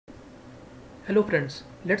Hello friends,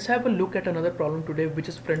 let's have a look at another problem today, which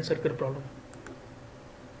is friend circle problem.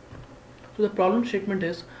 So the problem statement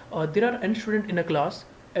is, there are n students in a class.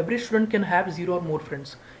 Every student can have 0 or more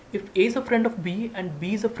friends. If A is a friend of B and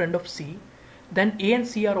B is a friend of C, then A and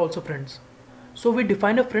C are also friends. So we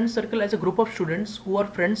define a friend circle as a group of students who are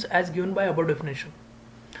friends as given by above definition.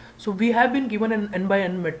 So we have been given an n by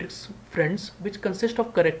n matrix friends which consist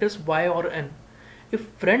of characters y or n. If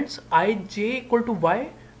friends ij equal to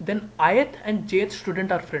y, then ith and jth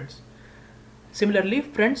student are friends. Similarly,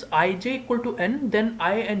 friends ij equal to n, then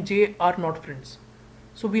I and j are not friends.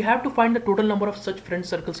 So we have to find the total number of such friend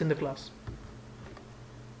circles in the class.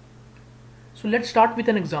 So let's start with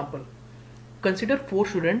an example. Consider 4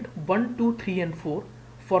 students 1, 2, 3 and 4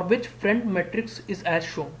 for which friend matrix is as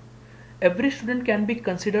shown. Every student can be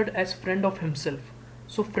considered as friend of himself.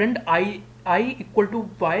 So friend I equal to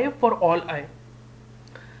y for all I.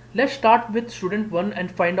 Let's start with student 1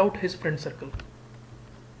 and find out his friend circle.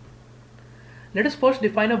 Let us first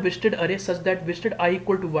define a visited array such that visited I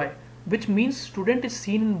equal to y, which means student is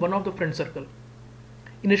seen in one of the friend circle.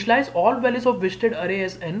 Initialize all values of visited array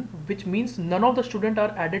as n, which means none of the students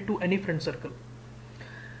are added to any friend circle.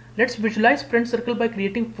 Let's visualize friend circle by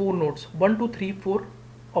creating 4 nodes 1, 2, 3, 4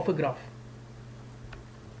 of a graph.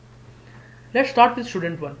 Let's start with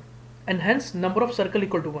student 1 and hence number of circle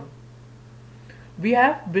equal to 1. We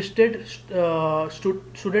have visited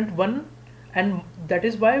student 1 and that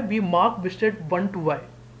is why we mark visited 1 to y.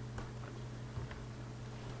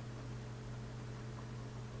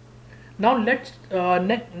 Now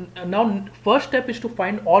first step is to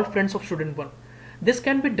find all friends of student 1. This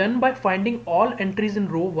can be done by finding all entries in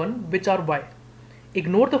row 1 which are y.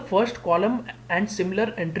 Ignore the first column and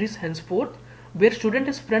similar entries henceforth where student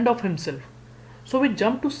is friend of himself. So we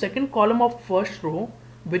jump to second column of first row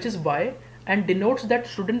which is y and denotes that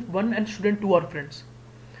student 1 and student 2 are friends.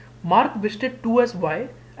 Mark visited 2 as y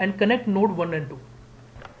and connect node 1 and 2.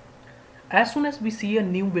 As soon as we see a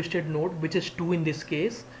new visited node, which is 2 in this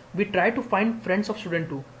case, we try to find friends of student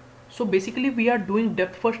 2. So basically we are doing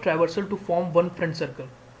depth first traversal to form one friend circle.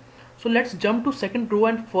 So let's jump to second row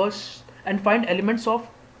and find elements of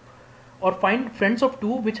or find friends of 2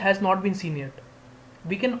 which has not been seen yet.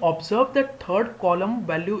 We can observe that third column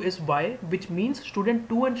value is y, which means student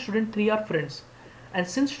 2 and student 3 are friends. And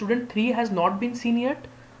since student 3 has not been seen yet,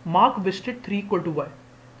 mark visited 3 equal to y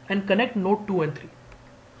and connect node 2 and 3.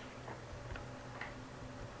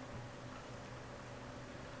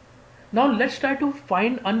 Now let's try to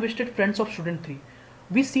find unvisited friends of student 3.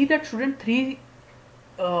 We see that student 3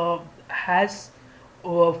 has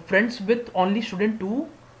friends with only student 2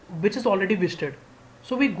 which is already visited.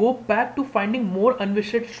 So we go back to finding more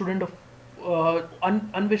unvisited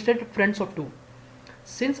unvisited friends of 2.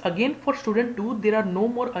 Since again for student 2 there are no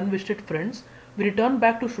more unvisited friends, we return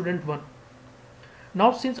back to student 1.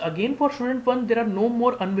 Now since again for student 1 there are no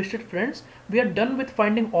more unvisited friends, we are done with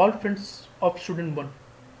finding all friends of student 1.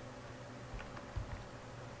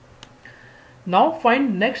 Now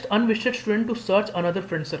find next unvisited student to search another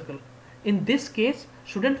friend circle. In this case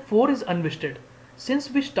student 4 is unvisited.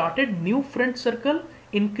 Since we started new friend circle,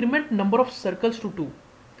 increment number of circles to 2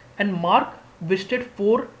 and mark visited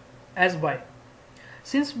 4 as y.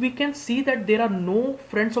 Since we can see that there are no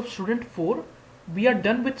friends of student 4, we are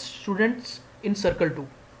done with students in circle 2.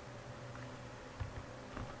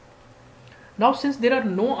 Now since there are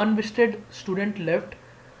no unvisited student left,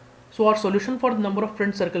 so our solution for the number of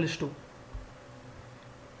friend circle is 2.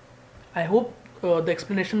 I hope the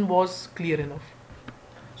explanation was clear enough.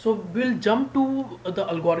 So we'll jump to the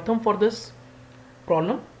algorithm for this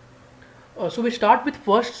problem. So we start with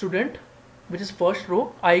first student, which is first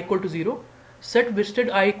row, I equal to 0, set visited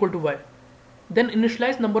I equal to y. Then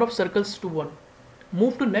initialize number of circles to 1.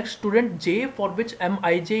 Move to next student j for which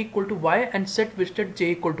mij equal to y and set visited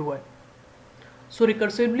j equal to y. So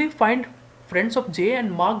recursively find friends of j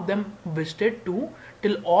and mark them visited to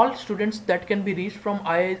till all students that can be reached from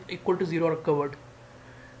I equal to 0 are covered.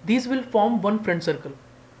 These will form one friend circle.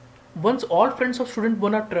 Once all friends of student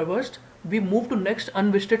 1 are traversed, we move to next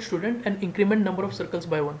unvisited student and increment number of circles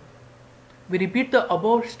by 1. We repeat the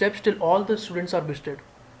above steps till all the students are visited.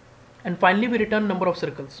 And finally we return number of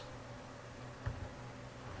circles.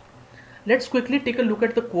 Let's quickly take a look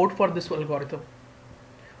at the code for this algorithm.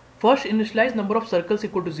 First initialize number of circles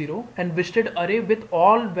equal to 0 and visited array with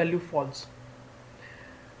all value false.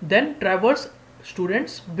 Then traverse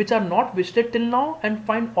students which are not visited till now and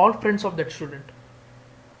find all friends of that student.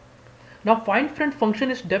 Now find friend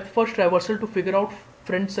function is depth first traversal to figure out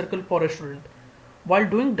friend circle for a student. While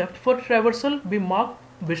doing depth first traversal, we mark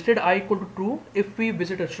visited I equal to true if we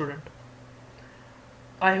visit a student.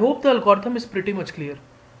 I hope the algorithm is pretty much clear.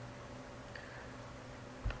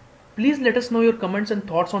 Please let us know your comments and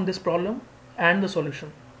thoughts on this problem and the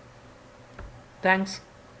solution. Thanks.